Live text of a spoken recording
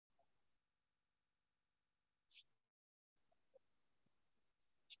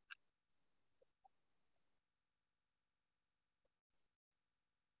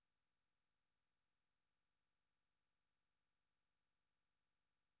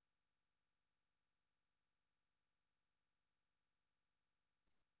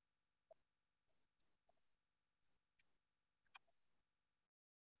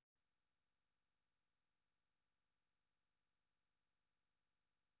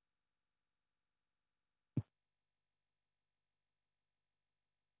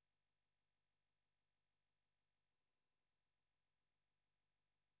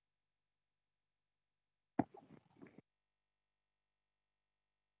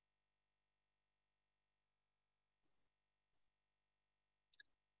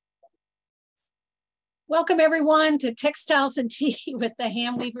Welcome everyone to Textiles and Tea with the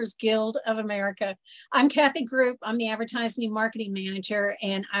Handweavers Guild of America. I'm Kathy Group. I'm the Advertising and Marketing Manager,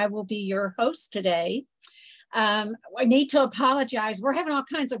 and I will be your host today. I need to apologize. We're having all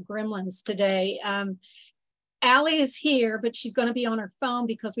kinds of gremlins today. Allie is here, but she's going to be on her phone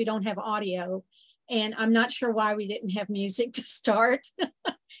because we don't have audio. And I'm not sure why we didn't have music to start,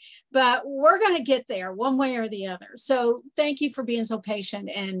 but we're going to get there one way or the other. So thank you for being so patient,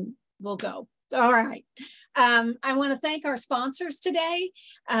 and we'll go. All right. I want to thank our sponsors today.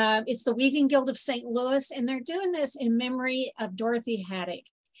 It's the Weaving Guild of St. Louis, and they're doing this in memory of Dorothy Haddock.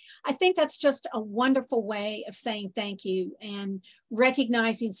 I think that's just a wonderful way of saying thank you and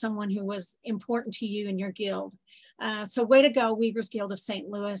recognizing someone who was important to you and your guild. So way to go, Weavers Guild of St.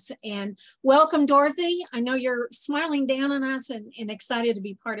 Louis, and welcome, Dorothy. I know you're smiling down on us and excited to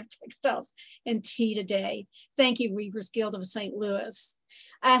be part of Textiles and Tea today. Thank you, Weavers Guild of St. Louis.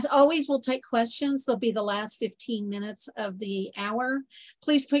 As always, we'll take questions. They'll be the last 15 minutes of the hour.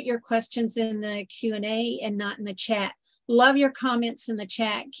 Please put your questions in the Q&A and not in the chat. Love your comments in the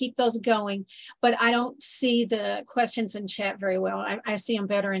chat. Keep those going, but I don't see the questions in chat very well. I see them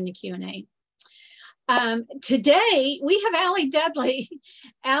better in the Q&A. Today, we have Allie Dudley.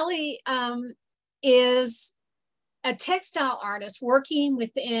 Allie is a textile artist working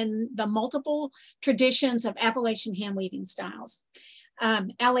within the multiple traditions of Appalachian hand weaving styles.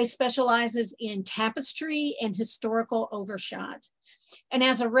 Allie specializes in tapestry and historical overshot. And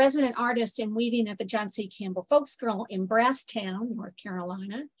as a resident artist in weaving at the John C. Campbell Folk School in Brasstown, North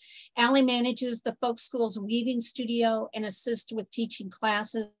Carolina, Allie manages the Folk School's weaving studio and assists with teaching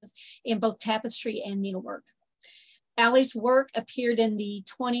classes in both tapestry and needlework. Allie's work appeared in the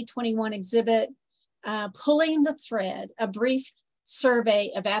 2021 exhibit, Pulling the Thread, a brief survey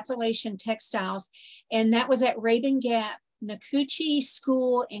of Appalachian textiles, and that was at Rabun Gap-Nacoochee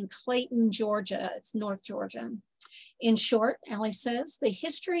School in Clayton, Georgia. It's North Georgia. In short, Allie says, the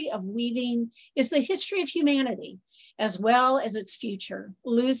history of weaving is the history of humanity, as well as its future.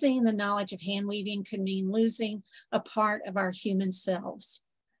 Losing the knowledge of hand weaving could mean losing a part of our human selves.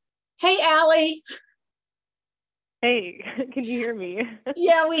 Hey, Allie. Hey, can you hear me?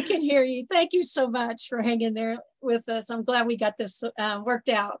 Yeah, we can hear you. Thank you so much for hanging there with us. I'm glad we got this worked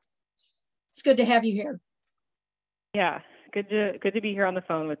out. It's good to have you here. Yeah, good to be here on the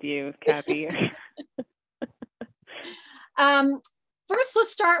phone with you, Kathy. First,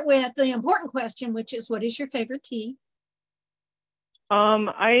 let's start with the important question, which is, what is your favorite tea? When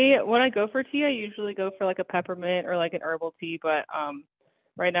I go for tea, I usually go for like a peppermint or like an herbal tea, but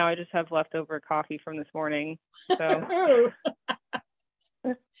right now I just have leftover coffee from this morning. So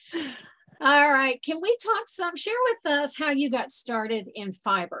all right, can we share with us how you got started in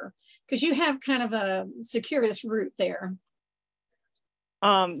fiber? Because you have kind of a circuitous route there.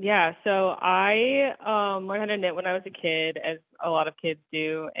 Yeah, so I learned how to knit when I was a kid, as a lot of kids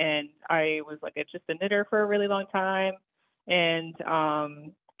do, and I was like just a knitter for a really long time. And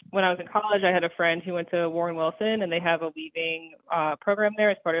when I was in college, I had a friend who went to Warren Wilson, and they have a weaving program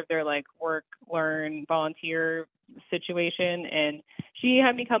there as part of their like work, learn, volunteer situation. And she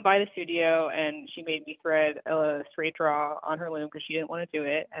had me come by the studio, and she made me thread a straight draw on her loom because she didn't want to do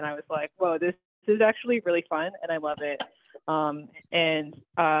it. And I was like, whoa, this is actually really fun, and I love it.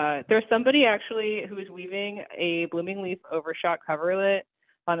 There's somebody actually who was weaving a blooming leaf overshot coverlet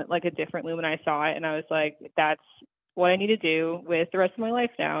on like a different loom, and I saw it, and I was like, that's what I need to do with the rest of my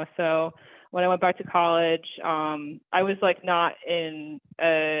life now. So when I went back to college, I was like not in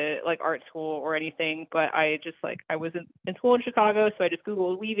like art school or anything, but I just like, I was in school in Chicago. So I just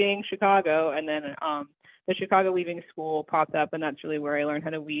Googled weaving Chicago, and then the Chicago Weaving School popped up, and that's really where I learned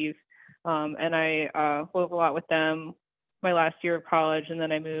how to weave. And I wove a lot with them my last year of college, and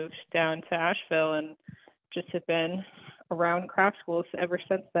then I moved down to Asheville and just have been around craft schools ever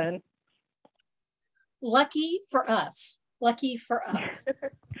since then. Lucky for us. Lucky for us.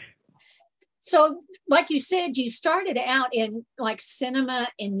 So, like you said, you started out in like cinema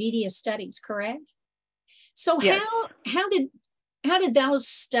and media studies, correct? So yes. How did those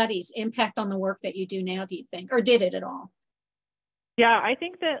studies impact on the work that you do now, do you think, or did it at all? Yeah, I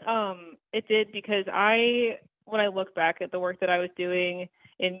think that it did, because when I look back at the work that I was doing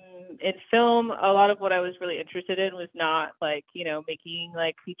in film, a lot of what I was really interested in was not like, making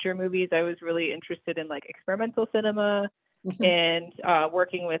like feature movies. I was really interested in like experimental cinema and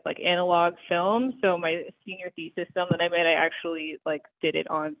working with like analog film. So my senior thesis film that I made, I actually like did it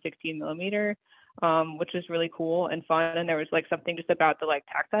on 16 millimeter, which is really cool and fun. And there was like something just about the like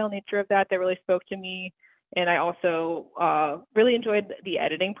tactile nature of that really spoke to me. And I also really enjoyed the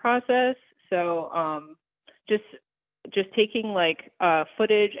editing process. So just just taking like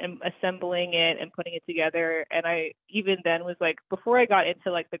footage and assembling it and putting it together. And I even then was like, before I got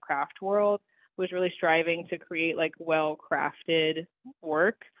into like the craft world, was really striving to create like well crafted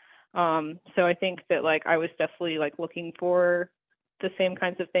work. So I think that like I was definitely like looking for the same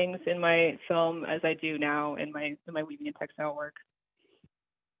kinds of things in my film as I do now in my weaving and textile work.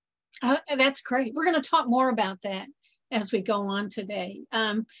 That's great. We're going to talk more about that as we go on today.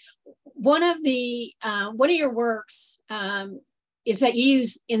 One of your works is that you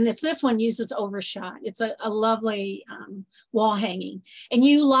use in this one uses overshot. It's a lovely wall hanging, and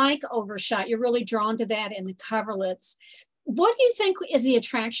you like overshot. You're really drawn to that in the coverlets. What do you think is the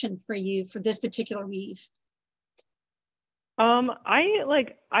attraction for you for this particular weave?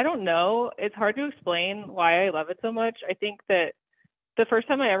 I don't know. It's hard to explain why I love it so much. I think that the first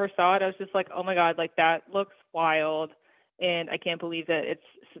time I ever saw it, I was just like, oh my God, like that looks wild. And I can't believe that it's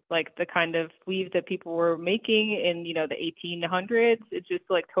like the kind of weave that people were making in, you know, the 1800s. It just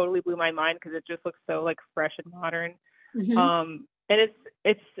like totally blew my mind because it just looks so like fresh and modern. And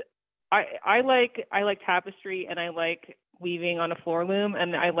I like tapestry, and I like weaving on a floor loom,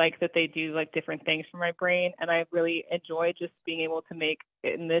 and I like that they do like different things for my brain. And I really enjoy just being able to make,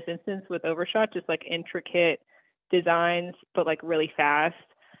 in this instance with overshot, just like intricate designs, but like really fast.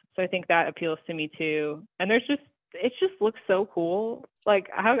 So I think that appeals to me too. And it just looks so cool. Like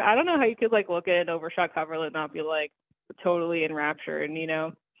I don't know how you could like look at an overshot coverlet and not be like totally enraptured, you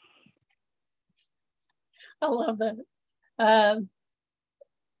know? I love that.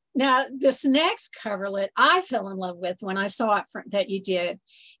 Now this next coverlet I fell in love with when I saw it that you did.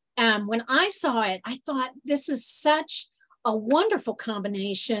 When I saw it, I thought this is such a wonderful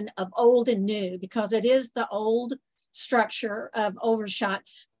combination of old and new, because it is the old structure of overshot,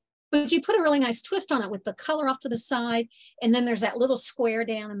 but you put a really nice twist on it with the color off to the side, and then there's that little square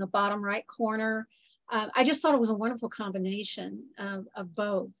down in the bottom right corner. I just thought it was a wonderful combination of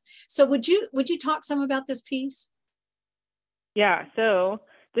both. So would you talk some about this piece? Yeah, so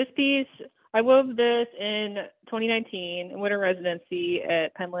this piece, I wove this in 2019 in winter residency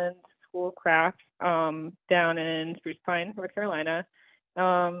at Penland School of Craft down in Spruce Pine, North Carolina.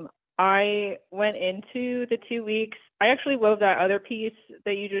 I went into the 2 weeks. I actually wove that other piece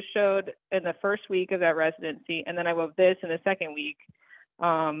that you just showed in the first week of that residency, and then I wove this in the second week.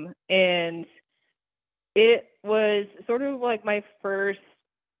 And it was sort of like my first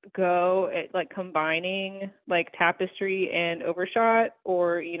go at like combining like tapestry and overshot,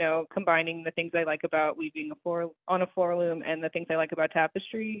 or, you know, combining the things I like about weaving on a floor loom and the things I like about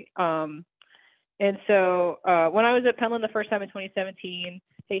tapestry. And so when I was at Penland the first time in 2017,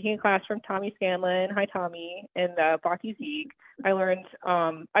 taking a class from Tommye Scanlin, hi Tommye, and Baki Zieg, I learned,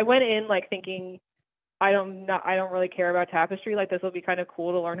 I went in like thinking, I don't really care about tapestry. Like this will be kind of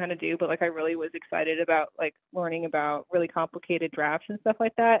cool to learn how to do, but like I really was excited about like learning about really complicated drafts and stuff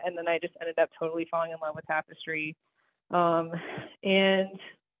like that. And then I just ended up totally falling in love with tapestry. And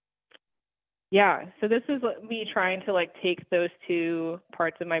yeah, so this is me trying to like take those two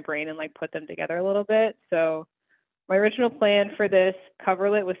parts of my brain and like put them together a little bit. So my original plan for this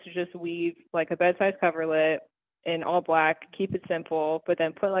coverlet was to just weave like a bedside coverlet in all black, keep it simple, but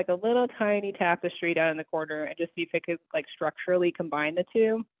then put like a little tiny tapestry down in the corner and just see if it could like structurally combine the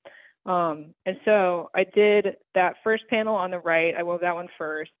two. And so I did that first panel on the right. I wove that one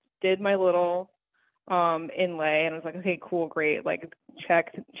first, did my little inlay, and I was like, okay, cool, great, like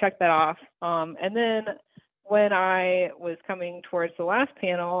check that off. And then when I was coming towards the last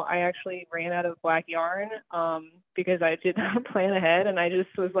panel, I actually ran out of black yarn because I did not plan ahead, and I just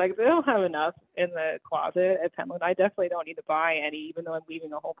was like, they don't have enough in the closet at Penland. I definitely don't need to buy any, even though I'm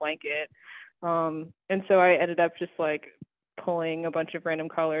weaving a whole blanket. And so I ended up just like pulling a bunch of random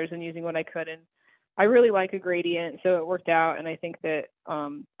colors and using what I could. And I really like a gradient, so it worked out. And I think that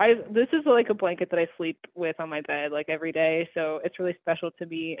this is like a blanket that I sleep with on my bed like every day, so it's really special to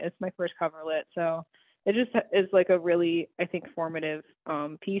me. It's my first coverlet, so it just is like a really, I think, formative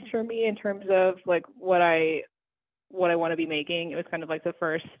piece for me in terms of like what I want to be making. It was kind of like the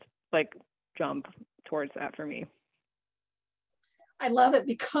first like jump towards that for me. I love it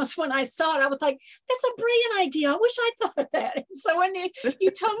because when I saw it, I was like, that's a brilliant idea. I wish I thought of that. And so when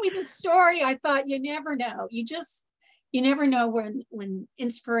you told me the story, I thought, you never know. You never know when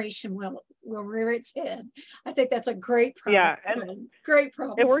inspiration will rear its head. I think that's a great problem. Yeah, and great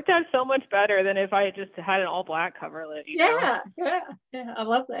problem. It worked out so much better than if I just had an all black coverlet. Yeah. I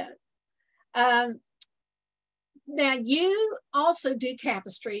love that. Now you also do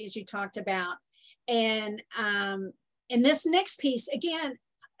tapestry, as you talked about, and in this next piece, again,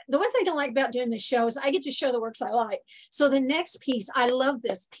 the one thing I like about doing this show is I get to show the works I like. So the next piece, I love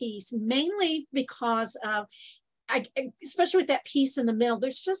this piece mainly because of especially with that piece in the middle,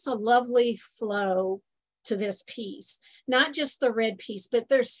 there's just a lovely flow to this piece, not just the red piece, but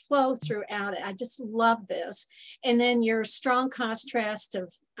there's flow throughout it. I just love this. And then your strong contrast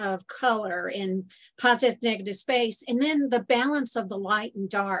of color and positive, negative space, and then the balance of the light and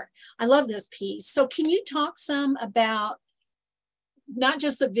dark. I love this piece. So can you talk some about not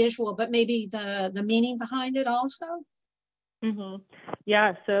just the visual, but maybe the meaning behind it also?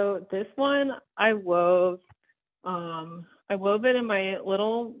 Yeah, so this one I wove it in my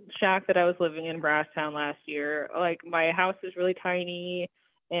little shack that I was living in Brasstown last year. Like, my house is really tiny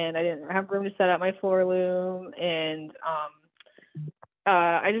and I didn't have room to set up my floor loom. And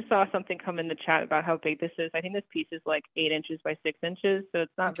I just saw something come in the chat about how big this is. I think this piece is like 8 inches by 6 inches, so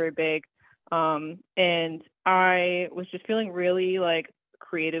it's not very big. And I was just feeling really like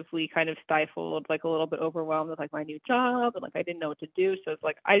creatively kind of stifled, like a little bit overwhelmed with like my new job, and like I didn't know what to do. So it's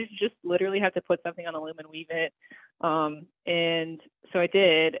like I just literally had to put something on a loom and weave it. And so I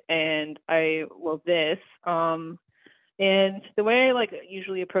did, and I wove this. And the way I like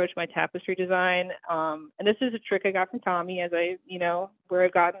usually approach my tapestry design, and this is a trick I got from Tommye, as I, where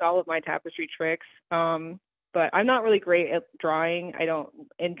I've gotten all of my tapestry tricks. But I'm not really great at drawing. I don't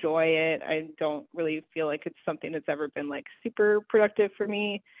enjoy it. I don't really feel like it's something that's ever been like super productive for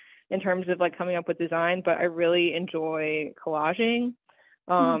me in terms of like coming up with design, but I really enjoy collaging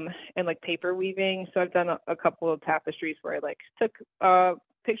and like paper weaving. So I've done a couple of tapestries where I like took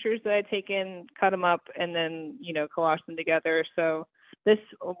pictures that I'd taken, cut them up, and then, collage them together. So this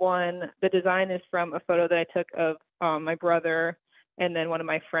one, the design is from a photo that I took of my brother and then one of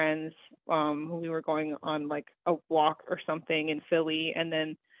my friends. We were going on like a walk or something in Philly, and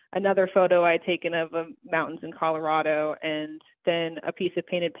then another photo I had taken of mountains in Colorado, and then a piece of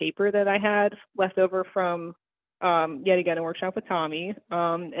painted paper that I had left over from yet again a workshop with Tommye.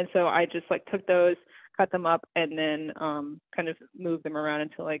 And so I just like took those, cut them up, and then kind of moved them around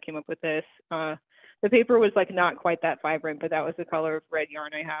until I came up with this. The paper was like not quite that vibrant, but that was the color of red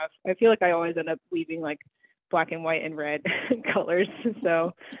yarn I have. I feel like I always end up weaving like black and white and red colors.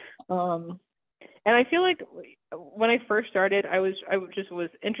 So, and I feel like when I first started, I just was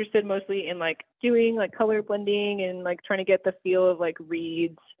interested mostly in like doing like color blending and like trying to get the feel of like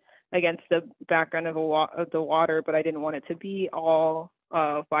reeds against the background of the water, but I didn't want it to be all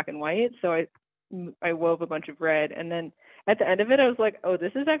black and white. So I wove a bunch of red, and then at the end of it, I was like, oh,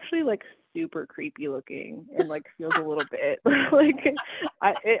 this is actually like super creepy looking and like feels a little bit like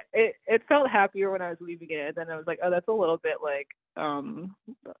it felt happier when I was weaving it. Then I was like, oh, that's a little bit like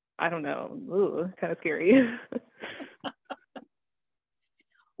I don't know, kind of scary.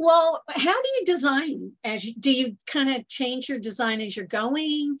 Well, how do you design? Do you kind of change your design as you're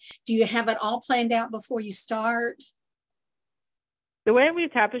going? Do you have it all planned out before you start? The way I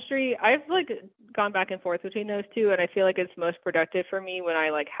weave tapestry, I've like gone back and forth between those two, and I feel like it's most productive for me when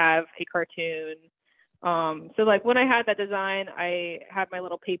I like have a cartoon. So like when I had that design, I had my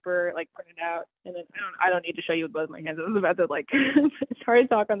little paper like printed out, and then I don't need to show you with both my hands. I was about to like it's hard to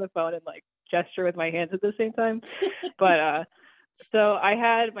talk on the phone and like gesture with my hands at the same time. But so I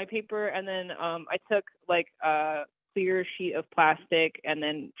had my paper, and then I took like a clear sheet of plastic and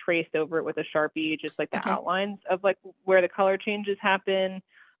then traced over it with a Sharpie, just like the outlines of like where the color changes happen.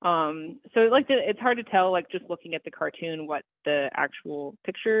 So like it's hard to tell, like just looking at the cartoon, what the actual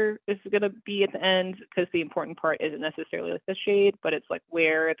picture is going to be at the end, because the important part isn't necessarily like the shade, but it's like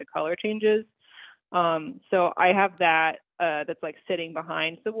where the color changes. So I have that that's like sitting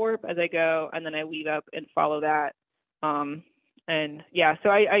behind the warp as I go, and then I weave up and follow that. And yeah, so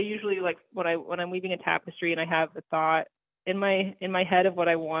I usually like when I'm weaving a tapestry and I have the thought in my head of what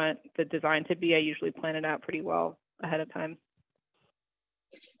I want the design to be, I usually plan it out pretty well ahead of time.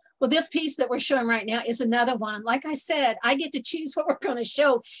 Well, this piece that we're showing right now is another one. Like I said, I get to choose what we're going to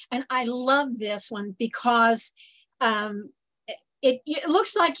show. And I love this one because it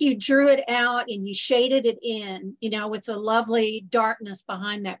looks like you drew it out and you shaded it in, with the lovely darkness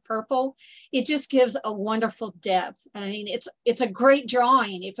behind that purple. It just gives a wonderful depth. I mean, it's a great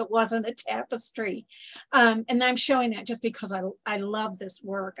drawing if it wasn't a tapestry. And I'm showing that just because I love this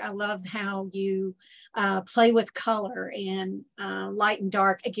work. I love how you play with color and light and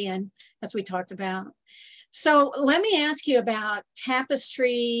dark, again, as we talked about. So let me ask you about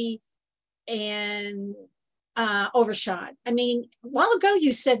tapestry and overshot. I mean, a while ago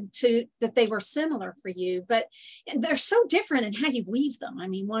you said that they were similar for you, but they're so different in how you weave them. I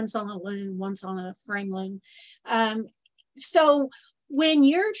mean, one's on a loom, one's on a frame loom. So when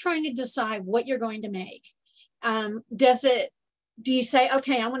you're trying to decide what you're going to make, do you say,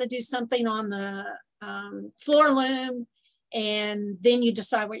 okay, I want to do something on the floor loom and then you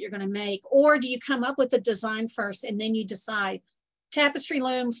decide what you're going to make? Or do you come up with a design first and then you decide tapestry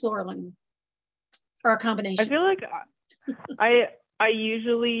loom, floor loom, or a combination? I feel like I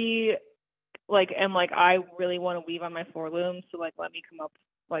usually like am like I really want to weave on my floor loom, so like let me come up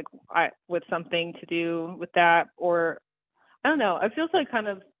like with something to do with that, or I don't know. It feels like kind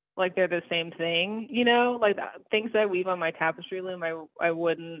of like they're the same thing, you know, like things that I weave on my tapestry loom, I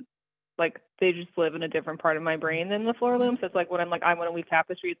wouldn't like, they just live in a different part of my brain than the floor loom. So it's like when I'm like, I want to weave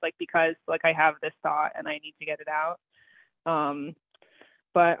tapestry, it's like because like I have this thought and I need to get it out.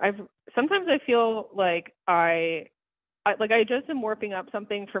 But sometimes I feel like I just am warping up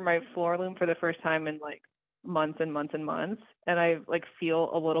something for my floor loom for the first time in like months and months and months, and I like feel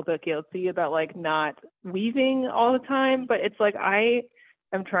a little bit guilty about like not weaving all the time. But it's like I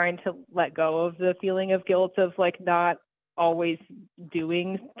am trying to let go of the feeling of guilt of like not always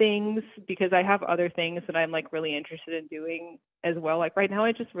doing things, because I have other things that I'm like really interested in doing as well. Like right now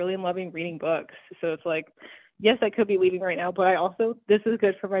I just really am loving reading books, so it's like, yes, I could be weaving right now, but I also, this is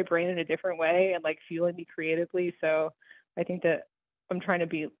good for my brain in a different way and like fueling me creatively. So I think that I'm trying to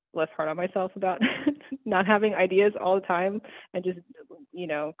be less hard on myself about not having ideas all the time and just, you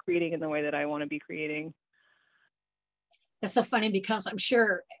know, creating in the way that I want to be creating. It's so funny because I'm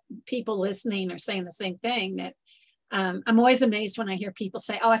sure people listening are saying the same thing, that I'm always amazed when I hear people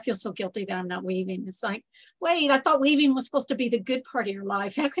say, oh, I feel so guilty that I'm not weaving. It's like, wait, I thought weaving was supposed to be the good part of your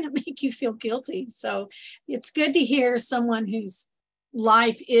life. How can it make you feel guilty? So it's good to hear someone whose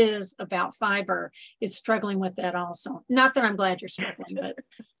life is about fiber is struggling with that also. Not that I'm glad you're struggling, but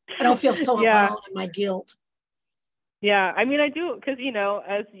I don't feel so alone in my guilt. Yeah, I mean, I do, because, you know,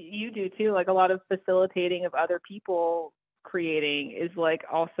 as you do too, like a lot of facilitating of other people creating is like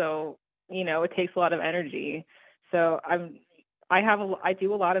also, you know, it takes a lot of energy. So I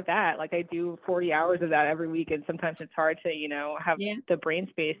do a lot of that. Like I do 40 hours of that every week. And sometimes it's hard to, you know, have the brain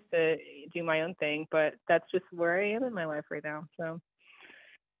space to do my own thing, but that's just where I am in my life right now. So.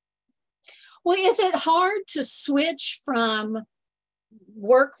 Well, is it hard to switch from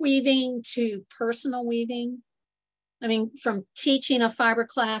work weaving to personal weaving? I mean, from teaching a fiber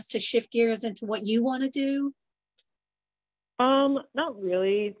class to shift gears into what you want to do? Not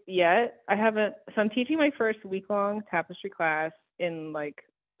really yet. I haven't. So I'm teaching my first week-long tapestry class in like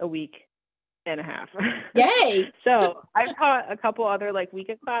a week and a half. Yay! So I've taught a couple other like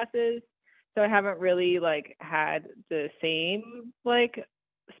weekend classes. So I haven't really like had the same like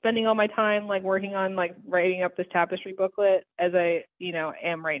spending all my time like working on like writing up this tapestry booklet as I, you know,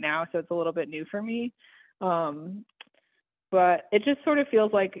 am right now. So it's a little bit new for me. But it just sort of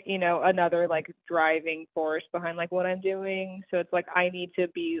feels like, you know, another like driving force behind like what I'm doing. So it's like I need to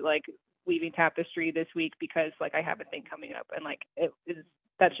be like weaving tapestry this week because like I have a thing coming up, and like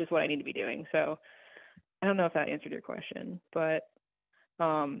that's just what I need to be doing. So I don't know if that answered your question, but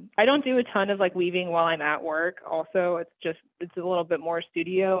I don't do a ton of like weaving while I'm at work. Also, it's a little bit more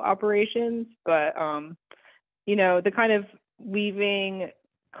studio operations, but you know, the kind of weaving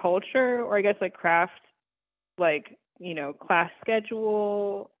culture, or I guess like craft, like, you know, class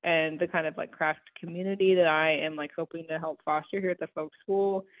schedule and the kind of like craft community that I am like hoping to help foster here at the folk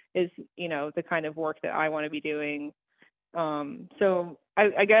school is, you know, the kind of work that I want to be doing. So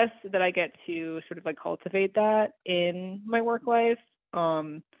I guess that I get to sort of like cultivate that in my work life.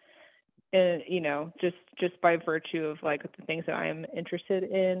 And, you know, just by virtue of like the things that I am interested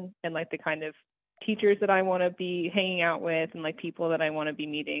in and like the kind of teachers that I want to be hanging out with and like people that I want to be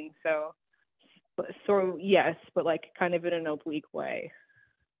meeting. So yes, but like kind of in an oblique way.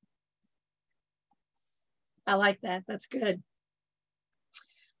 I like that. That's good.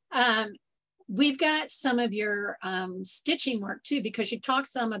 We've got some of your stitching work too, because you talk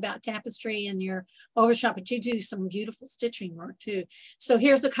some about tapestry and your overshot, but you do some beautiful stitching work too. So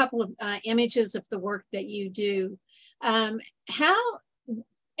here's a couple of images of the work that you do. And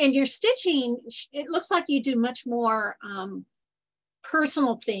your stitching, it looks like you do much more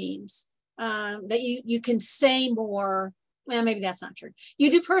personal themes. That you can say more. Well, maybe that's not true.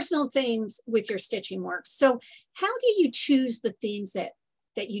 You do personal themes with your stitching work. So how do you choose the themes that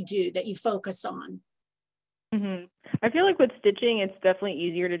you do, that you focus on? Mm-hmm. I feel like with stitching, it's definitely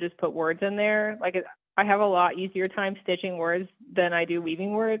easier to just put words in there. Like I have a lot easier time stitching words than I do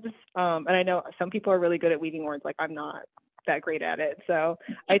weaving words. And I know some people are really good at weaving words. Like I'm not that great at it. So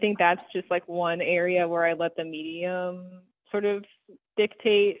I think that's just like one area where I let the medium sort of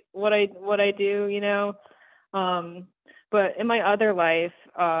dictate what I do, you know. But in my other life,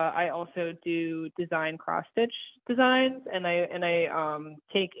 I also do design cross stitch designs, and I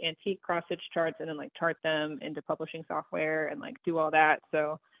take antique cross stitch charts and then like chart them into publishing software and like do all that.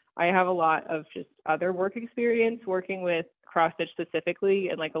 So I have a lot of just other work experience working with cross stitch specifically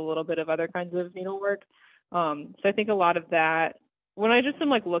and like a little bit of other kinds of needlework. So I think a lot of that, when I just am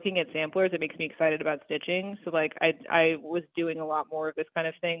like looking at samplers, it makes me excited about stitching. So like I was doing a lot more of this kind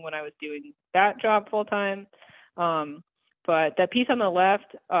of thing when I was doing that job full time. But that piece on the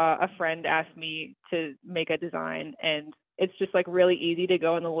left, a friend asked me to make a design, and it's just like really easy to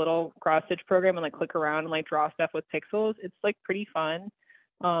go in the little cross stitch program and like click around and like draw stuff with pixels. It's like pretty fun.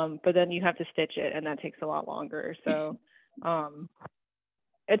 But then you have to stitch it, and that takes a lot longer. So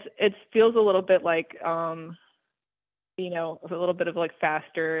it feels a little bit like you know, a little bit of like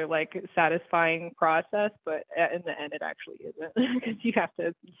faster, like satisfying process, but in the end it actually isn't because you have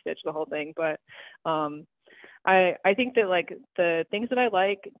to stitch the whole thing. But I think that like the things that I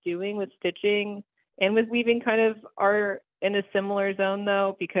like doing with stitching and with weaving kind of are in a similar zone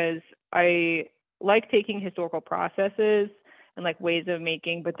though, because I like taking historical processes and like ways of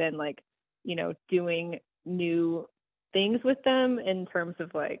making, but then like, you know, doing new things with them in terms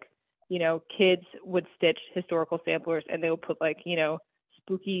of like, you know, kids would stitch historical samplers and they would put like, you know,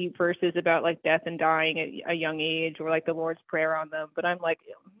 spooky verses about like death and dying at a young age, or like the Lord's Prayer on them. But I'm like,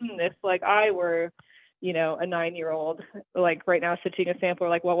 if like I were, you know, a 9-year-old, like right now stitching a sampler,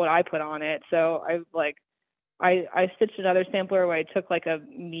 like what would I put on it? So I stitched another sampler where I took like a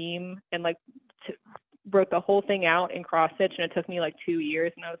meme and like wrote the whole thing out in cross stitch, and it took me like 2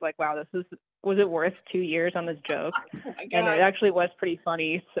 years, and I was like, wow, was it worth 2 years on this joke? Oh my And it gosh. actually was pretty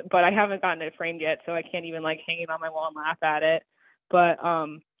funny, but I haven't gotten it framed yet, so I can't even like hang it on my wall and laugh at it. But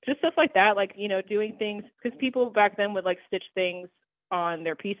just stuff like that, like, you know, doing things, because people back then would like stitch things on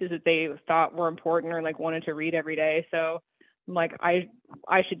their pieces that they thought were important or like wanted to read every day. So I'm like, I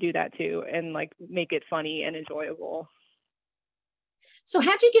should do that too, and like make it funny and enjoyable. So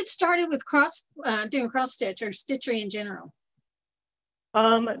how'd you get started with doing cross stitch or stitchery in general?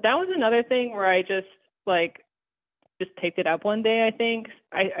 That was another thing where I just picked it up one day. I think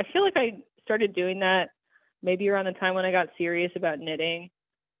I feel like I started doing that maybe around the time when I got serious about knitting,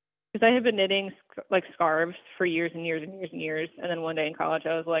 because I had been knitting like scarves for years and years and years and years. And then one day in college,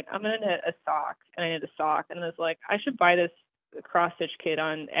 I was like, I'm gonna knit a sock, and I knit a sock, and I was like, I should buy this cross stitch kit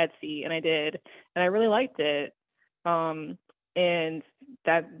on Etsy, and I did, and I really liked it. And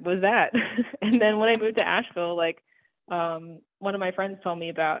that was that. And then when I moved to Asheville, like one of my friends told me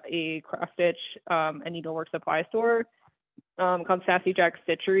about a cross stitch and needlework supply store called Sassy Jack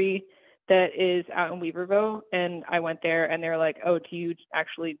Stitchery that is out in Weaverville. And I went there, and they're like, oh, do you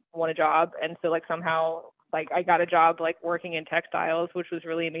actually want a job? And so like somehow like I got a job like working in textiles, which was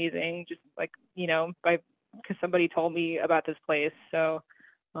really amazing, just like, you know, because somebody told me about this place. So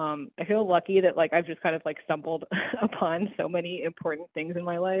I feel lucky that like I've just kind of like stumbled upon so many important things in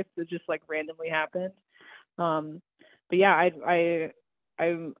my life that just like randomly happened. But yeah,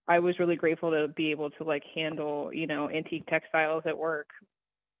 I was really grateful to be able to like handle, you know, antique textiles at work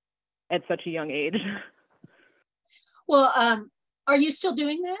at such a young age. Well, are you still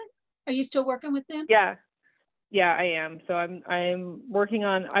doing that? Are you still working with them? Yeah, I am. So I'm working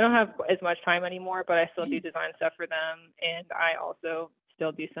on. I don't have as much time anymore, but I still do design stuff for them, and I also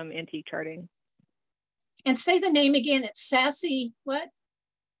still do some antique charting. And say the name again. It's Sassy what?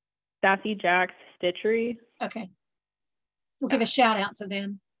 Sassy Jack's Stitchery. Okay. We'll give a shout out to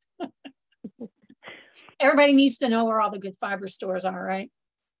them. Everybody needs to know where all the good fiber stores are, right?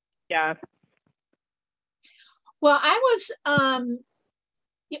 Yeah. Well,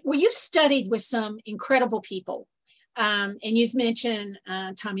 you've studied with some incredible people. And you've mentioned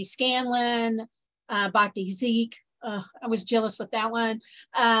Tommye Scanlin, Bhakti Zeke. I was jealous with that one.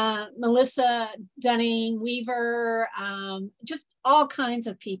 Melissa Dunning Weaver, just all kinds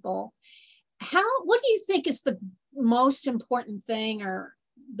of people. What do you think is the most important thing or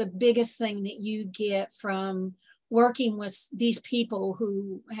the biggest thing that you get from working with these people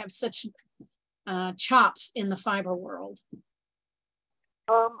who have such chops in the fiber world?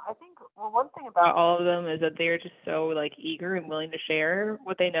 I think one thing about all of them is that they're just so like eager and willing to share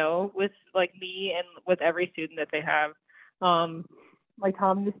what they know with like me and with every student that they have. Like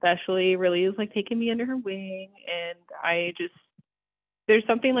Tommye especially really is like taking me under her wing, and there's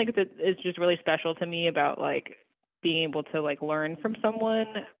something like that is just really special to me about like being able to like learn from someone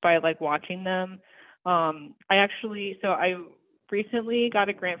by like watching them. I recently got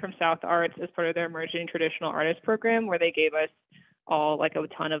a grant from South Arts as part of their Emerging Traditional Artists program, where they gave us all like a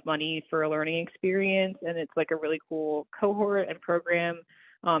ton of money for a learning experience, and it's like a really cool cohort and program.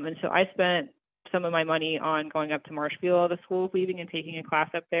 And so I spent some of my money on going up to Marshfield, the School of Weaving, and taking a class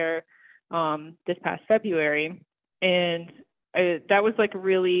up there this past February. And that was like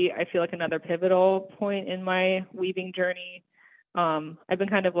really, I feel like another pivotal point in my weaving journey. I've been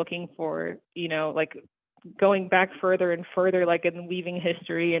kind of looking for, you know, like going back further and further, like in weaving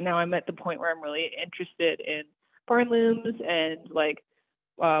history. And now I'm at the point where I'm really interested in barn looms and like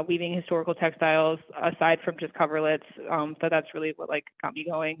weaving historical textiles aside from just coverlets. So that's really what like got me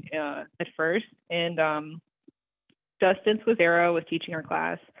going at first. And Justin Swizzero was teaching our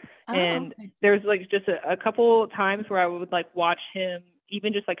class, and okay. there's like just a couple times where I would like watch him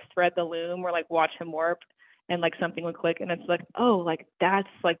even just like thread the loom or like watch him warp, and like something would click, and it's like, oh, like that's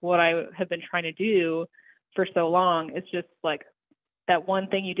like what I have been trying to do for so long. It's just like that one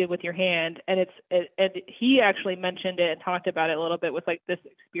thing you did with your hand. And and he actually mentioned it and talked about it a little bit with like this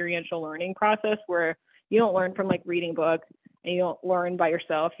experiential learning process where you don't learn from like reading books and you don't learn by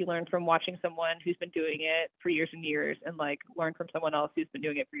yourself. You learn from watching someone who's been doing it for years and years, and like learn from someone else who's been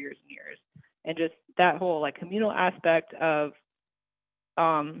doing it for years and years. And just that whole like communal aspect of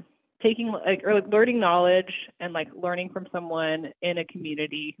taking like or like learning knowledge and like learning from someone in a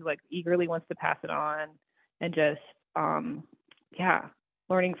community who like eagerly wants to pass it on, and just yeah,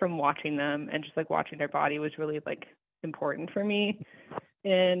 learning from watching them and just like watching their body was really like important for me.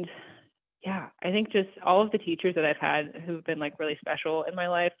 And yeah, I think just all of the teachers that I've had who've been like really special in my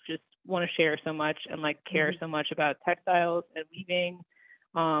life just want to share so much and like care so much about textiles and weaving,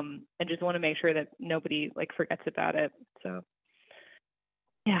 and just want to make sure that nobody like forgets about it. So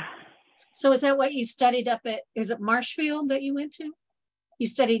yeah. So is that what you studied up at, is it Marshfield that you went to? You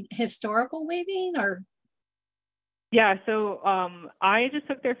studied historical weaving or? Yeah, so I just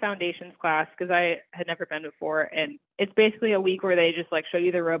took their foundations class because I had never been before, and it's basically a week where they just like show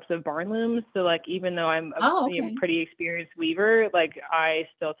you the ropes of barn looms. So like even though I'm a pretty experienced weaver, like I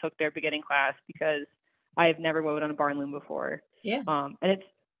still took their beginning class because I've never woven on a barn loom before. Yeah. And it's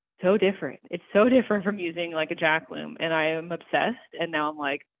so different. It's so different from using like a jack loom, and I am obsessed. And now I'm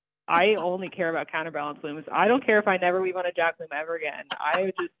like, I only care about counterbalance looms. I don't care if I never weave on a jack loom ever again.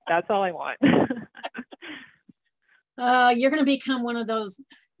 That's all I want. You're going to become one of those,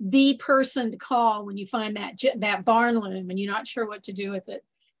 the person to call when you find that barn loom and you're not sure what to do with it.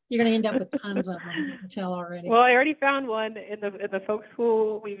 You're going to end up with tons of them. I can tell already. Well, I already found one in the folk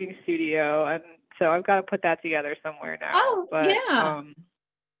school weaving studio, and so I've got to put that together somewhere now. Oh, but, yeah.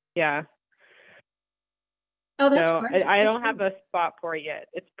 Yeah. Oh, that's great. I don't have a spot for it yet.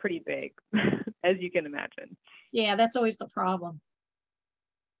 It's pretty big, as you can imagine. Yeah, that's always the problem.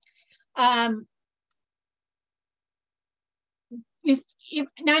 Now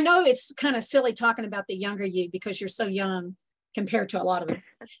I know it's kind of silly talking about the younger you because you're so young compared to a lot of us,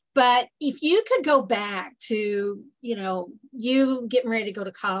 but if you could go back to, you know, you getting ready to go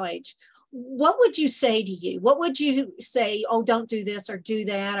to college, what would you say to you? What would you say? Oh, don't do this or do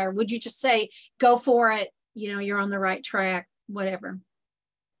that, or would you just say go for it? You know, you're on the right track, whatever.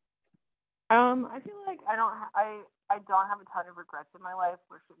 I feel like I don't have a ton of regrets in my life.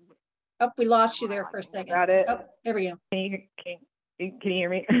 Oh, we lost you there for a second. About it. Oh, there we go. Can you hear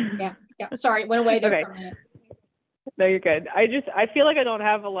me? Yeah. Sorry, it went away there for a minute. No, you're good. I feel like I don't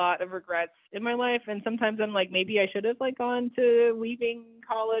have a lot of regrets in my life, and sometimes I'm like, maybe I should have like gone to weaving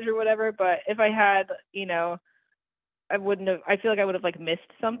college or whatever. But if I had, you know, I wouldn't have. I feel like I would have like missed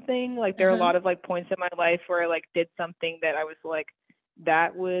something. Like there are a lot of like points in my life where I like did something that I was like,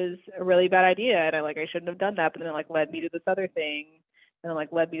 that was a really bad idea, and I shouldn't have done that. But then it like led me to this other thing. And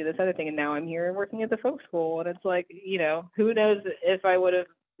like led me to this other thing, and now I'm here working at the folk school. And it's like, you know, who knows if I would have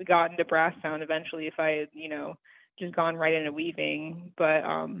gotten to Brasstown eventually if I had, you know, just gone right into weaving. But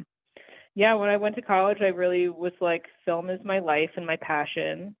yeah, when I went to college, I really was like, film is my life and my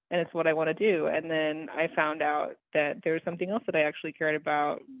passion, and it's what I want to do. And then I found out that there was something else that I actually cared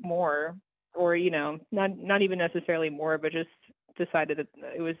about more, or, you know, not even necessarily more, but just decided that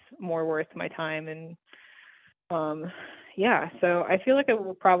it was more worth my time. And yeah, so I feel like I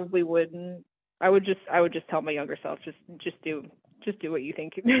would just tell my younger self, just do what you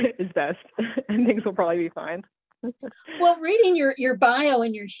think is best, and things will probably be fine. Well, reading your bio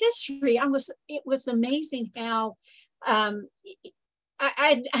and your history, it was amazing how I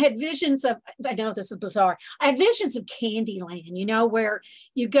had visions of, I know this is bizarre, I had visions of Candyland, you know, where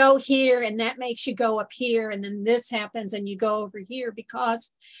you go here and that makes you go up here, and then this happens and you go over here,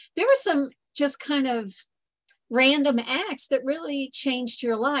 because there were some just kind of random acts that really changed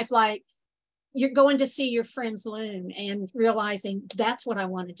your life. Like you're going to see your friend's loom and realizing that's what I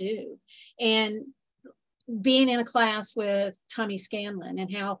want to do. And being in a class with Tommye Scanlin, and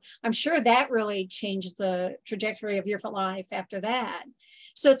how I'm sure that really changed the trajectory of your life after that.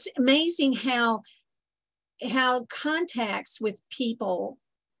 So it's amazing how contacts with people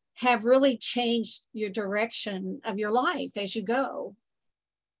have really changed your direction of your life as you go.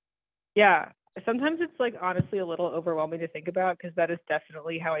 Yeah, sometimes it's like honestly a little overwhelming to think about, because that is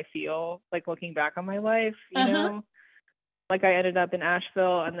definitely how I feel like looking back on my life, you know, like I ended up in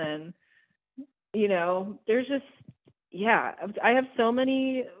Asheville, and then, you know, there's just, yeah, I have so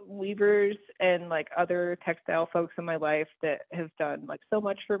many weavers and like other textile folks in my life that have done like so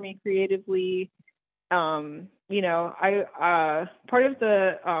much for me creatively. You know, I part of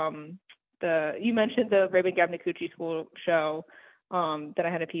the you mentioned the Rabun Gap-Nacoochee School show that I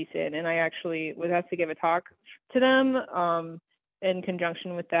had a piece in, and I actually was asked to give a talk to them in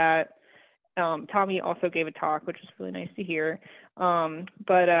conjunction with that. Tommye also gave a talk, which was really nice to hear.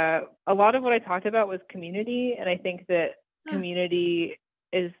 But a lot of what I talked about was community, and I think that community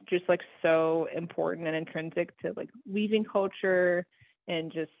is just like so important and intrinsic to like weaving culture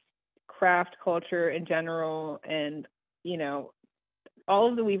and just craft culture in general. And, you know, all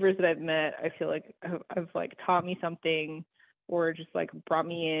of the weavers that I've met, I feel like have like taught me something, or just like brought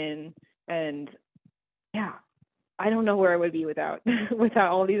me in. And yeah, I don't know where I would be without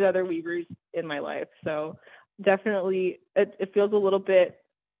without all these other weavers in my life. So definitely it feels a little bit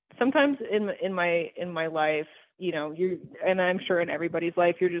sometimes in my life, you know, and I'm sure in everybody's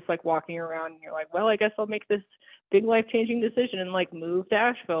life, you're just like walking around and you're like, well, I guess I'll make this big life-changing decision and like move to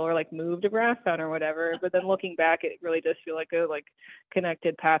Asheville or like move to Brasstown or whatever. But then looking back, it really does feel like a like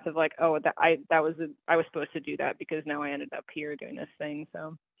connected path of like, oh, I was supposed to do that because now I ended up here doing this thing.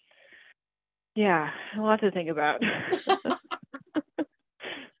 So yeah, a lot to think about.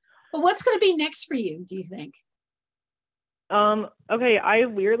 Well, what's going to be next for you, do you think? Okay, I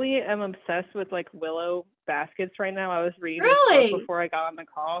weirdly am obsessed with like willow baskets right now. I was reading Really? this book before I got on the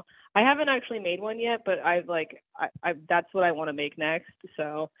call. I haven't actually made one yet, but I that's what I want to make next.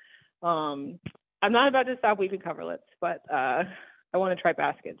 So I'm not about to stop weaving coverlets, but I want to try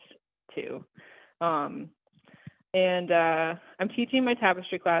baskets too. And I'm teaching my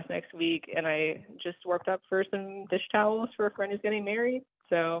tapestry class next week, and I just worked up for some dish towels for a friend who's getting married.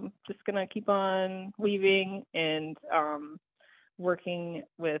 So I'm just gonna keep on weaving and working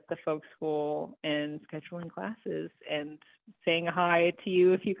with the folk school and scheduling classes and saying hi to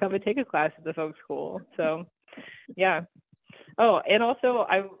you if you come and take a class at the folk school. So yeah. Oh, and also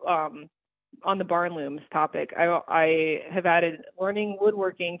I on the barn looms topic, I have added learning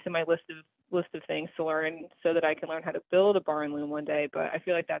woodworking to my list of things to learn so that I can learn how to build a barn loom one day, but I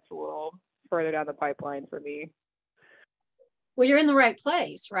feel like that's a little further down the pipeline for me. Well, you're in the right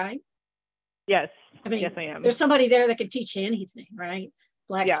place, right? Yes. I mean, yes, I am. There's somebody there that can teach you anything, right?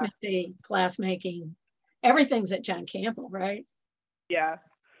 Blacksmithing, glass making, everything's at John Campbell, right? Yeah.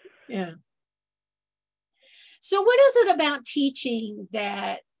 Yeah. So what is it about teaching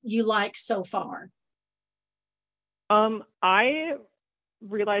that you like so far? I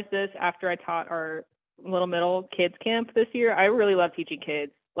realized this after I taught our little middle kids camp this year. I really love teaching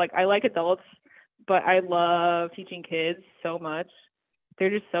kids. Like I like adults, but I love teaching kids so much. They're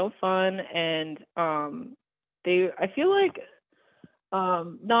just so fun, and I feel like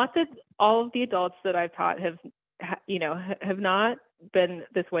not that all of the adults that I've taught have not been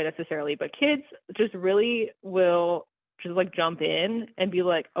this way necessarily, but kids just really will just like jump in and be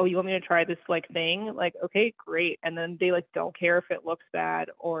like, oh, you want me to try this like thing? Like, okay, great. And then they like don't care if it looks bad,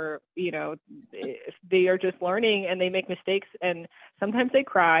 or, you know, if they are just learning and they make mistakes, and sometimes they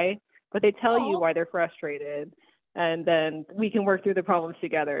cry, but they tell you why they're frustrated, and then we can work through the problems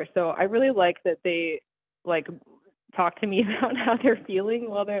together. So I really like that they like talk to me about how they're feeling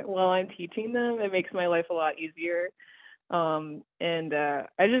while I'm teaching them. It makes my life a lot easier. And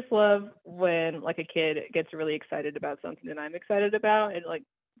I just love when like a kid gets really excited about something that I'm excited about. It like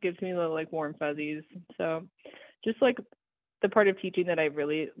gives me little like warm fuzzies. So just like the part of teaching that I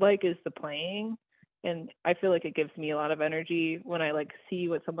really like is the playing. And I feel like it gives me a lot of energy when I like see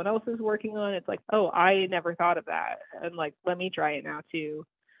what someone else is working on. It's like, oh, I never thought of that. And like, let me try it now too.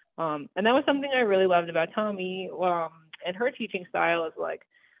 And that was something I really loved about Tommye. And her teaching style is like,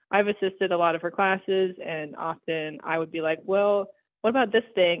 I've assisted a lot of her classes, and often I would be like, well, what about this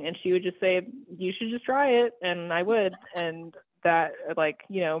thing? And she would just say, you should just try it. And I would. And that like,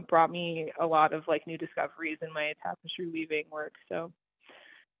 you know, brought me a lot of like new discoveries in my tapestry weaving work. So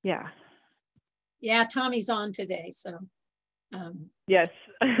yeah. Yeah, Tommy's on today. So yes,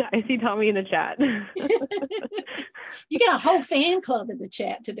 I see Tommye in the chat. You got a whole fan club in the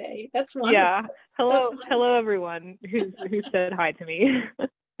chat today. That's wonderful. Yeah. Hello everyone who said hi to me.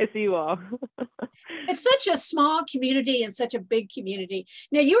 I see you all. It's such a small community and such a big community.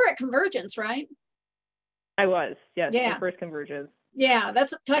 Now you were at Convergence, right? I was, yes. Yeah. The first Convergence. Yeah,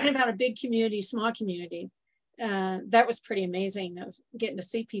 that's talking about a big community, small community. That was pretty amazing of getting to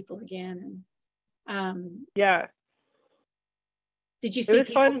see people again. And yeah. did you see it was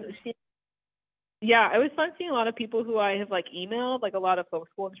people? fun. Yeah, it was fun seeing a lot of people who I have like emailed, like a lot of folk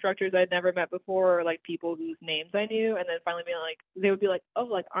school instructors I'd never met before, or like people whose names I knew, and then finally being like, they would be like, oh,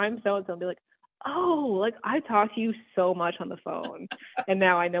 like I'm so and so, and be like, oh, like I talked to you so much on the phone, and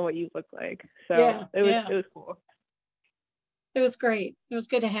now I know what you look like. So Yeah, it was cool. It was great. It was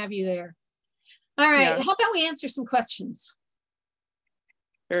good to have you there. All right, Yeah. how about we answer some questions?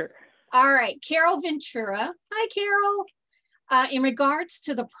 Sure. All right, Carol Ventura. Hi, Carol. In regards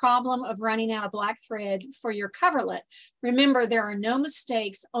to the problem of running out of black thread for your coverlet, remember there are no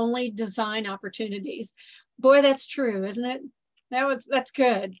mistakes, only design opportunities. Boy, that's true, isn't it? That's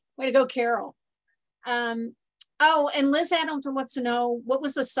good. Way to go, Carol. Oh, and Liz Adams wants to know, what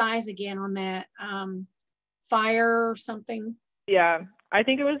was the size again on that fire or something? Yeah, I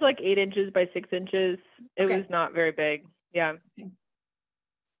think it was like 8 inches by 6 inches. It Okay. was not very big. Yeah. Okay.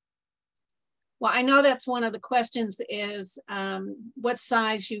 Well, I know that's one of the questions is what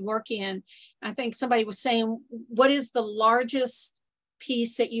size you work in. I think somebody was saying, what is the largest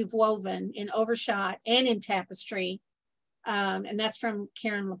piece that you've woven in overshot and in tapestry? And that's from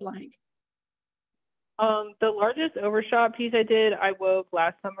Karen LeBlanc. The largest overshot piece I wove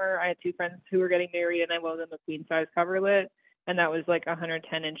last summer. I had 2 friends who were getting married, and I wove them a queen size coverlet, and that was like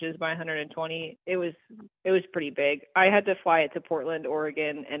 110 inches by 120. It was pretty big. I had to fly it to Portland,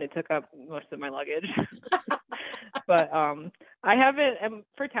 Oregon, and it took up most of my luggage. But I haven't.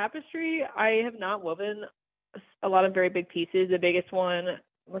 For tapestry, I have not woven a lot of very big pieces. The biggest one,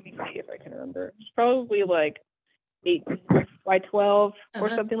 let me see if I can remember. It's probably like 8 by 12 or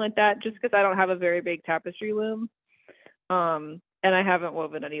something like that, just because I don't have a very big tapestry loom. And I haven't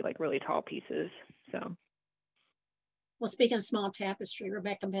woven any like really tall pieces. So. Well, speaking of small tapestry,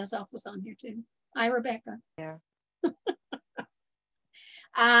 Rebecca Bezoff was on here too. Hi, Rebecca. Yeah.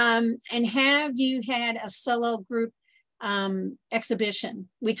 And have you had a solo group exhibition?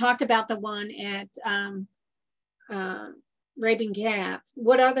 We talked about the one at Rabun Gap.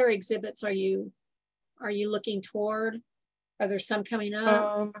 What other exhibits are you looking toward? Are there some coming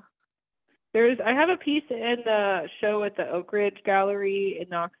up? I have a piece in the show at the Oak Ridge Gallery in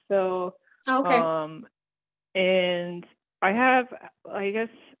Knoxville. Okay. And I have, I guess,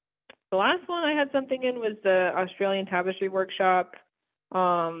 the last one I had something in was the Australian Tapestry Workshop,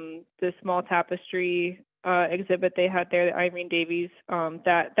 the small tapestry exhibit they had there, the Irene Davies.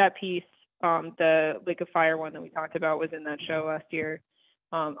 That piece, the Lake of Fire one that we talked about, was in that show last year.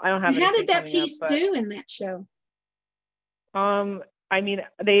 I don't have. How did that piece do in that show? I mean,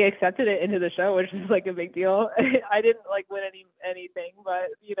 they accepted it into the show, which is like a big deal. I didn't like win anything, but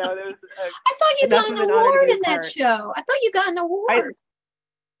you know, there was. I thought you got an award in that show. I thought you got an award.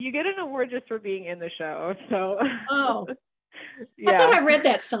 You get an award just for being in the show. So. Oh. Yeah. I thought I read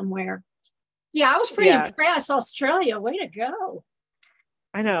that somewhere. Yeah, I was pretty impressed. Australia, way to go.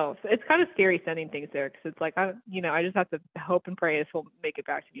 I know. It's kind of scary sending things there because it's like, I just have to hope and pray this will make it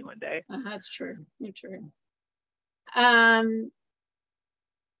back to me one day. That's true. You're true.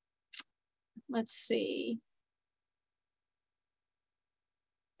 Let's see.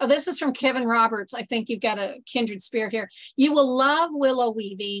 Oh, this is from Kevin Roberts. I think you've got a kindred spirit here. You will love willow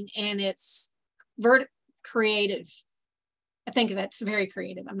weaving, and it's creative. I think that's very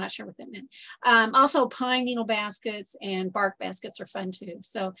creative. I'm not sure what that meant. Also, pine needle baskets and bark baskets are fun too.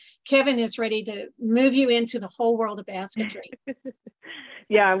 So Kevin is ready to move you into the whole world of basketry.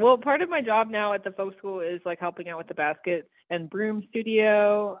 Yeah, well, part of my job now at the folk school is like helping out with the baskets and broom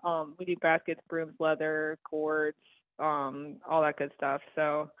studio. We do baskets, brooms, leather, cords, all that good stuff.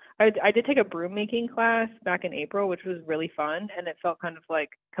 So I did take a broom making class back in April, which was really fun, and it felt kind of like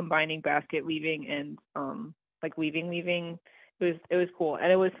combining basket weaving and like weaving. It was cool,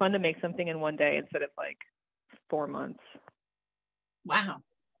 and it was fun to make something in one day instead of like 4 months. Wow.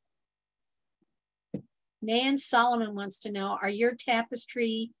 Nan Solomon wants to know, are your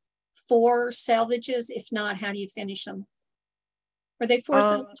tapestry 4 selvages? If not, how do you finish them? Are they 4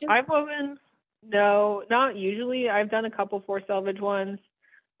 selvages? I've woven, no, not usually. I've done a couple 4 selvage ones.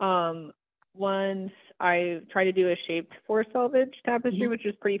 Once I tried to do a shaped 4 selvage tapestry, which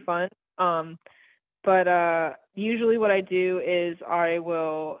is pretty fun. But usually what I do is I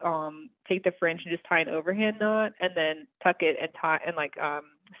will take the fringe and just tie an overhand knot and then tuck it and tie and like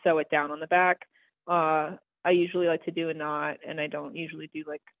sew it down on the back. I usually like to do a knot, and I don't usually do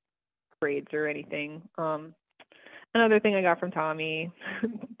like braids or anything. Another thing I got from Tommye,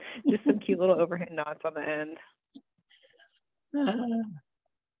 just some cute little overhand knots on the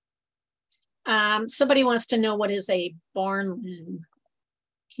end. Somebody wants to know, what is a barn loom?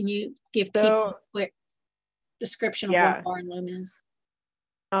 Can you give people a quick description of what a barn loom is?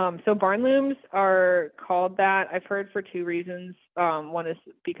 So barn looms are called that. I've heard for two reasons. One is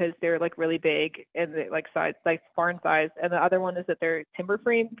because they're like really big and they like size, like barn size, and the other one is that they're timber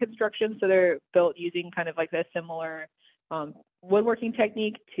frame construction, so they're built using kind of like a similar woodworking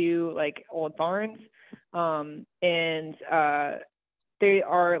technique to like old barns, and they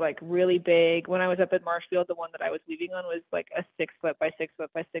are like really big. When I was up at Marshfield, the one that I was weaving on was like a 6 foot by 6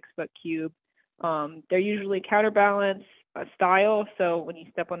 foot by 6 foot cube. They're usually counterbalance style, so when you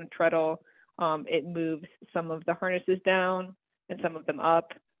step on a treadle, it moves some of the harnesses down and some of them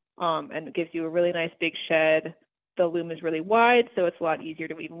up, and it gives you a really nice big shed. The loom is really wide, so it's a lot easier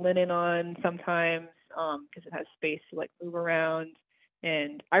to weave linen on sometimes, because it has space to like move around.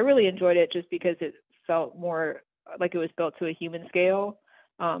 And I really enjoyed it just because it felt more like it was built to a human scale,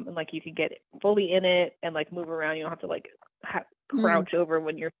 and like you can get fully in it and like move around. You don't have to like crouch over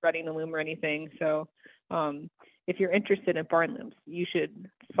when you're threading the loom or anything. So if you're interested in barn looms, you should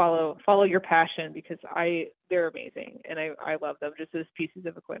follow your passion, because they're amazing and I love them just as pieces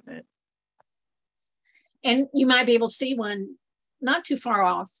of equipment. And you might be able to see one not too far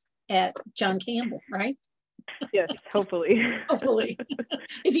off at John Campbell, right? Yes, hopefully. Hopefully,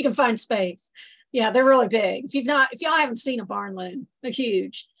 if you can find space. Yeah, they're really big. If y'all haven't seen a barn loom, they're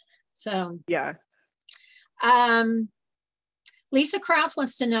huge. So yeah. Lisa Krause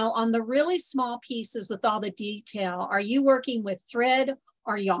wants to know, on the really small pieces with all the detail, are you working with thread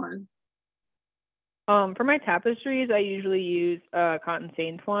or yarn? For my tapestries, I usually use cotton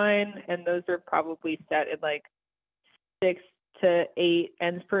seine twine, and those are probably set at like 6 to 8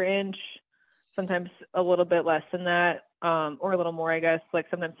 ends per inch, sometimes a little bit less than that, or a little more, I guess, like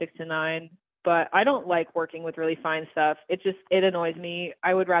sometimes 6 to 9. But I don't like working with really fine stuff. It annoys me.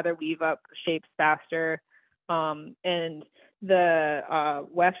 I would rather weave up shapes faster. And the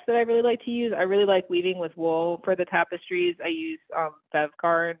wefts that I really like to use, I really like weaving with wool for the tapestries. I use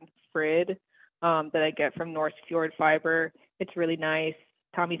Bevgarn Frid that I get from Norsk Fjord Fiber. It's really nice.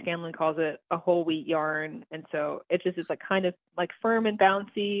 Tommye Scanlin calls it a whole wheat yarn, and so it just is like kind of like firm and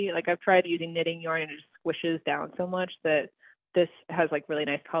bouncy. Like I've tried using knitting yarn and it just squishes down so much that this has like really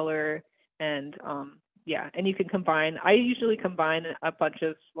nice color. And yeah, and you can combine, I usually combine a bunch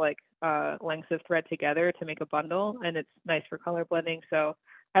of like lengths of thread together to make a bundle, and it's nice for color blending. So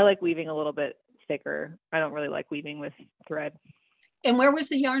I like weaving a little bit thicker. I don't really like weaving with thread. And where was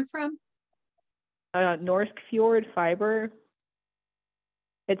the yarn from? Norsk Fjord Fiber.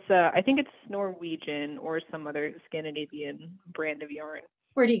 It's I think it's Norwegian or some other Scandinavian brand of yarn.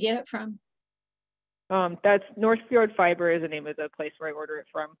 Where do you get it from? That's Norsk Fjord Fiber is the name of the place where I order it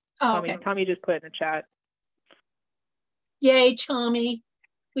from. Oh, okay. Tommye just put it in the chat. Yay, Tommye.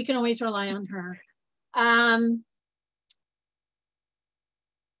 We can always rely on her. Oh,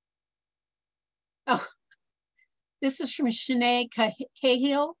 this is from Shanae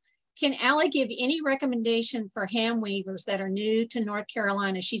Cahill. Can Allie give any recommendation for hand weavers that are new to North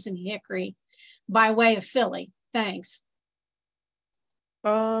Carolina? She's in Hickory by way of Philly. Thanks.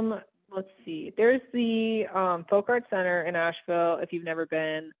 Let's see. There's the Folk Art Center in Asheville, if you've never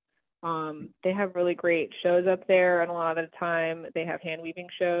been. They have really great shows up there, and a lot of the time they have hand weaving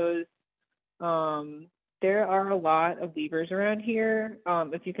shows. There are a lot of weavers around here.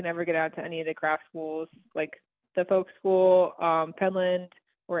 If you can ever get out to any of the craft schools, like the Folk School, Penland,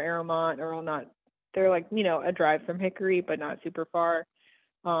 or Arrowmont, are all not, they're like, you know, a drive from Hickory, but not super far.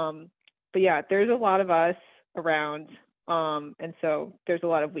 But yeah, there's a lot of us around. And so there's a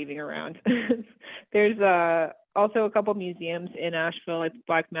lot of weaving around. There's also a couple museums in Asheville, like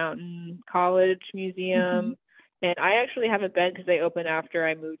Black Mountain College Museum. And I actually haven't been because they opened after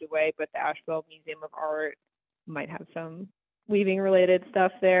I moved away, but the Asheville Museum of Art might have some weaving related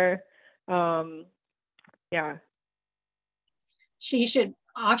stuff there. Yeah. She should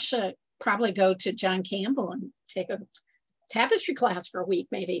actually probably go to John Campbell and take a tapestry class for a week,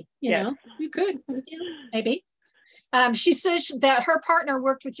 maybe. You know, you could, yeah, maybe. She says that her partner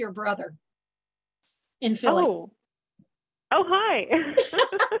worked with your brother in Philly. Oh hi.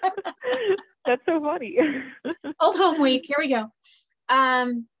 That's so funny. Old Home Week. Here we go.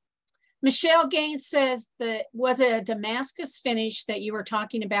 Michelle Gaines says that was it a Damascus finish that you were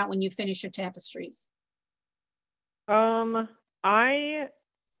talking about when you finish your tapestries? I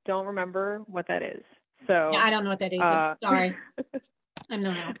don't remember what that is. So yeah, I don't know what that is. Sorry.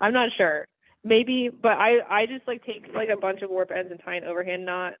 I'm not sure. Maybe, but I just like take like a bunch of warp ends and tie an overhand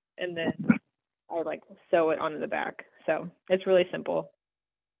knot, and then I like sew it onto the back. So it's really simple.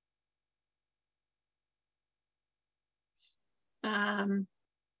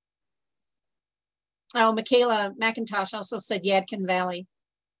 Oh, Michaela McIntosh also said Yadkin Valley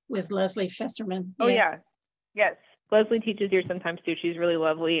with Leslie Fesserman. Oh yeah. Yes. Leslie teaches here sometimes too. She's really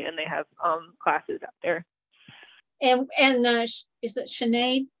lovely, and they have classes out there. And is it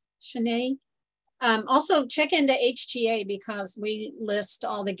Sinead? Sinead? Also check into HGA, because we list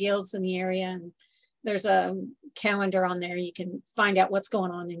all the guilds in the area, and there's a calendar on there. You can find out what's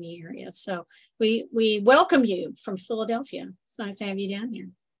going on in the area. So we welcome you from Philadelphia. It's nice to have you down here.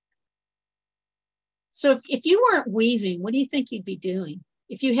 So if you weren't weaving, what do you think you'd be doing?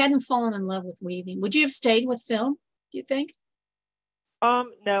 If you hadn't fallen in love with weaving, would you have stayed with film, do you think?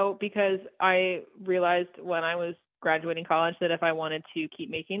 No, because I realized when I was graduating college that if I wanted to keep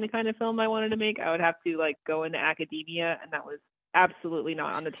making the kind of film I wanted to make, I would have to like go into academia, and that was absolutely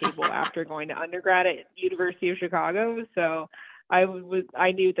not on the table after going to undergrad at University of Chicago. So I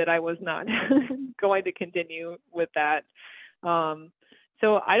knew that I was not going to continue with that.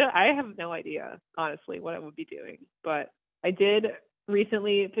 So I have no idea, honestly, what I would be doing, but I did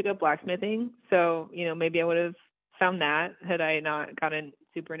recently pick up blacksmithing. So, you know, maybe I would have found that had I not gotten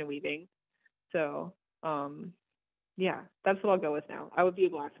super into weaving. So, yeah, that's what I'll go with now. I would be a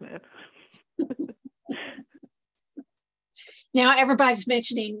blacksmith. Now everybody's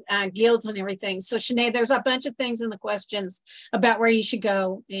mentioning guilds and everything. So Sinead, there's a bunch of things in the questions about where you should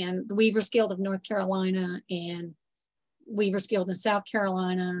go, and the Weavers Guild of North Carolina and Weavers Guild in South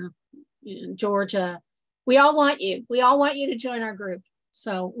Carolina, Georgia. We all want you. We all want you to join our group.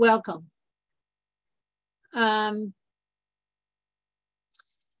 So welcome.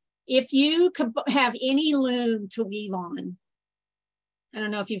 If you could have any loom to weave on, I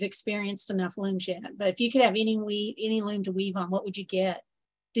don't know if you've experienced enough looms yet, but if you could have any loom to weave on, what would you get?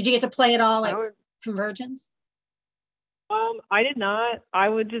 Did you get to play it all at Convergence? I did not. I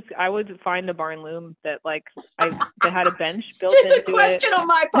would find a barn loom that that had a bench built into it. Stupid question on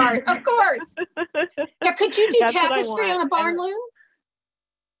my part, of course. Now, could you do tapestry on a barn loom?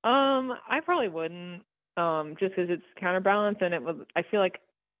 I probably wouldn't. Just because it's counterbalance, and I feel like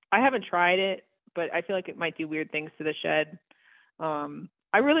I haven't tried it, but I feel like it might do weird things to the shed. I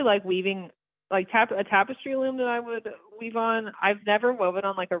really like weaving, like a tapestry loom that I would weave on. I've never woven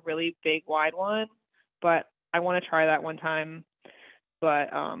on like a really big wide one, but I want to try that one time.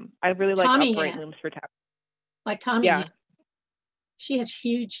 But I really like upright looms for tapestry. Like Tommye. Yeah. She has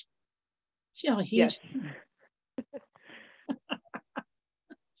huge. She has a huge. Yes.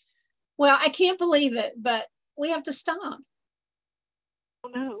 Well, I can't believe it, but we have to stop. Oh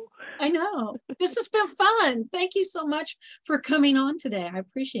no. I know. This has been fun. Thank you so much for coming on today. I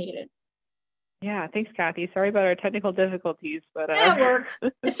appreciate it. Yeah, thanks, Kathy. Sorry about our technical difficulties, but it worked.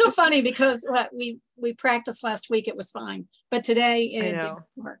 It's so funny because we practiced last week. It was fine, but today it didn't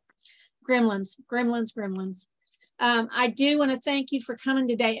work. Gremlins. I do want to thank you for coming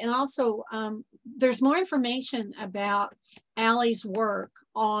today, and also there's more information about Allie's work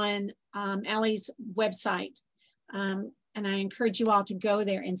on Allie's website. And I encourage you all to go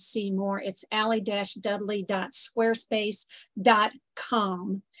there and see more. It's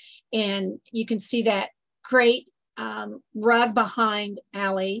allie-dudley.squarespace.com. And you can see that great rug behind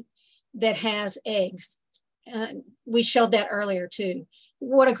Allie that has eggs. We showed that earlier too.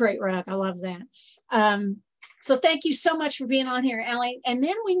 What a great rug. I love that. So thank you so much for being on here, Allie. And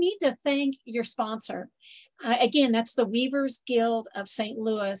then we need to thank your sponsor. Again, that's the Weavers Guild of St.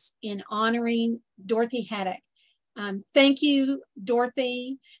 Louis in honoring Dorothy Haddock. Thank you,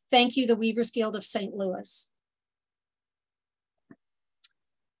 Dorothy. Thank you, the Weavers Guild of St. Louis.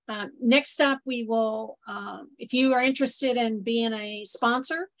 Next up, we will, if you are interested in being a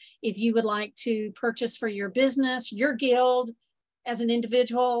sponsor, if you would like to purchase for your business, your guild, as an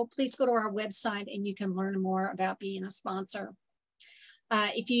individual, please go to our website and you can learn more about being a sponsor.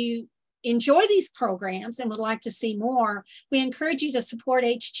 If you enjoy these programs and would like to see more, we encourage you to support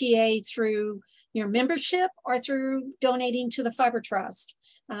HGA through your membership or through donating to the Fiber Trust.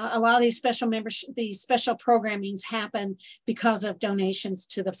 A lot of these special programmings happen because of donations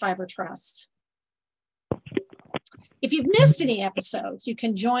to the Fiber Trust. If you've missed any episodes, you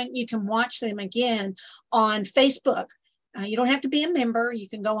can watch them again on Facebook. You don't have to be a member. You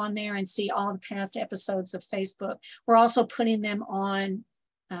can go on there and see all the past episodes of Facebook. We're also putting them on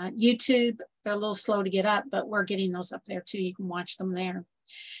YouTube. They're a little slow to get up, but we're getting those up there too. You can watch them there.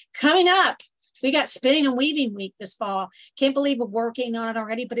 Coming up, we got Spinning and Weaving Week this fall. Can't believe we're working on it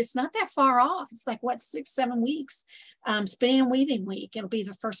already, but it's not that far off. It's like, what, 6-7 weeks? Spinning and Weaving Week. It'll be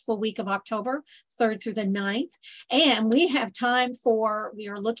the first full week of October, 3rd through the 9th. And we have time we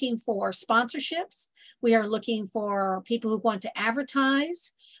are looking for sponsorships. We are looking for people who want to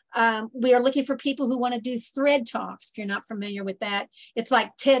advertise. We are looking for people who want to do thread talks. If you're not familiar with that, it's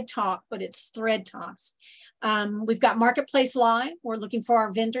like TED Talk, but it's thread talks. We've got Marketplace Live. We're looking for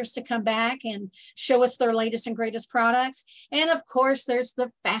our vendors to come back and show us their latest and greatest products. And of course, there's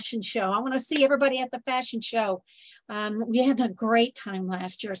the fashion show. I want to see everybody at the fashion show. We had a great time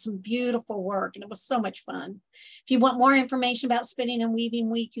last year, some beautiful work, and it was so much fun. If you want more information about Spinning and Weaving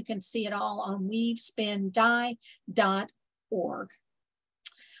Week, you can see it all on weavespindye.org.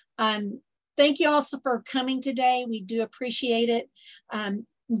 Thank you also for coming today. We do appreciate it.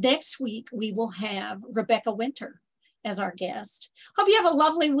 Next week, we will have Rebecca Winter as our guest. Hope you have a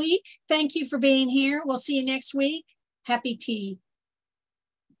lovely week. Thank you for being here. We'll see you next week. Happy tea.